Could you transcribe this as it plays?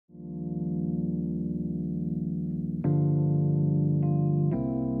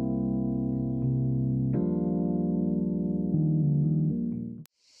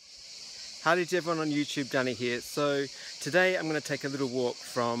Howdy to everyone on YouTube, Danny here. So today I'm going to take a little walk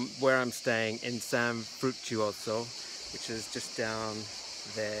from where I'm staying in San Fructuoso, which is just down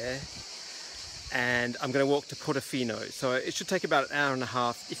there, and I'm going to walk to Portofino. So it should take about an hour and a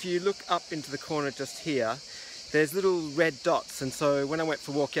half. If you look up into the corner just here, there's little red dots, and so when I went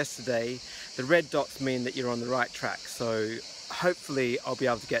for a walk yesterday, the red dots mean that you're on the right track. So hopefully I'll be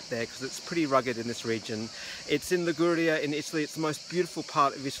able to get there because it's pretty rugged in this region. It's in Liguria in Italy. It's the most beautiful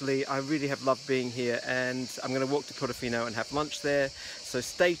part of Italy. I really have loved being here, and I'm going to walk to Portofino and have lunch there. So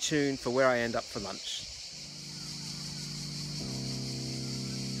stay tuned for where I end up for lunch.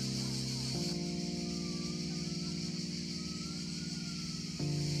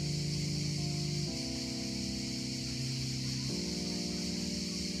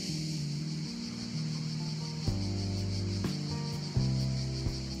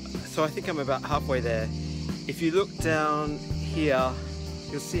 So I think I'm about halfway there. If you look down here,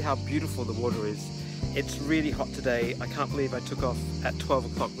 you'll see how beautiful the water is. It's really hot today. I can't believe I took off at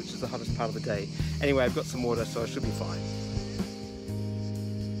 12 o'clock, which is the hottest part of the day. Anyway, I've got some water, so I should be fine.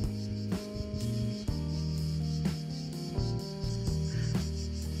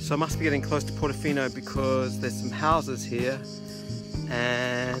 So I must be getting close to Portofino because there's some houses here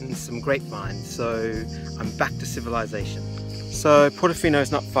and some grapevines, so I'm back to civilization. So Portofino is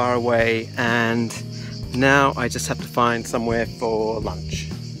not far away, and now I just have to find somewhere for lunch.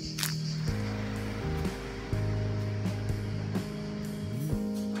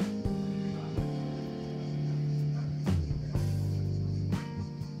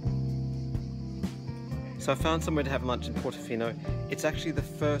 So I found somewhere to have lunch in Portofino. It's actually the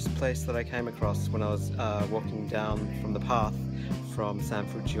first place that I came across when I was walking down from the path from San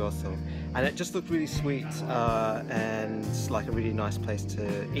Fructuoso, and it just looked really sweet and like a really nice place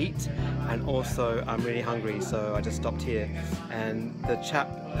to eat. And also I'm really hungry, so I just stopped here, and the chap,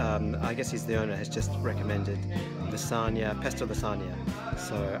 I guess he's the owner, has just recommended lasagna, pesto lasagna,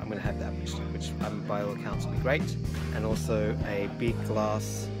 so I'm going to have that, which by all accounts will be great, and also a big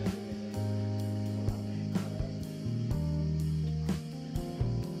glass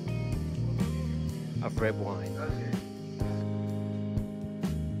of red wine.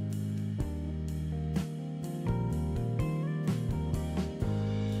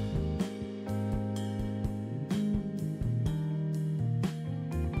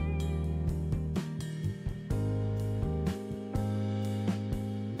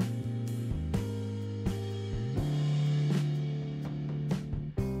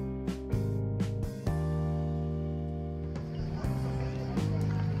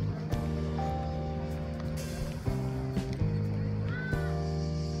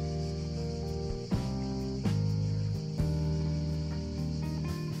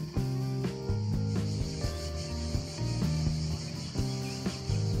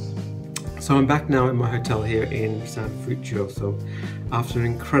 So I'm back now in my hotel here in San Fructuoso after an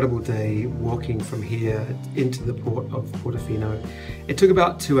incredible day walking from here into the port of Portofino. It took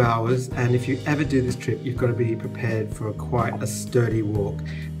about 2 hours, and if you ever do this trip, you've got to be prepared for quite a sturdy walk.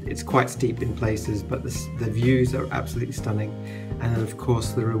 It's quite steep in places, but the views are absolutely stunning. And then of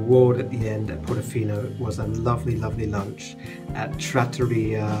course the reward at the end at Portofino was a lovely, lovely lunch at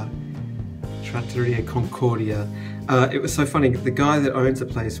Trattoria Concordia. It was so funny, the guy that owns the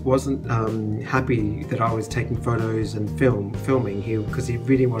place wasn't happy that I was taking photos and filming here, because he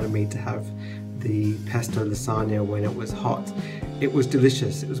really wanted me to have the pesto lasagna when it was hot. It was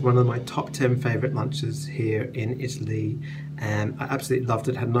delicious. It was one of my top 10 favourite lunches here in Italy, and I absolutely loved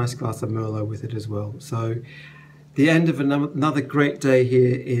it. Had a nice glass of Merlot with it as well. So the end of another great day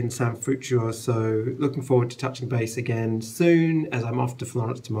here in San Fructuoso. Looking forward to touching base again soon, as I'm off to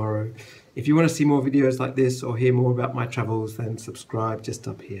Florence tomorrow. If you want to see more videos like this or hear more about my travels, then subscribe just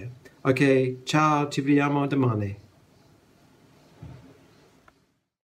up here. Ok, ciao, ci vediamo domani.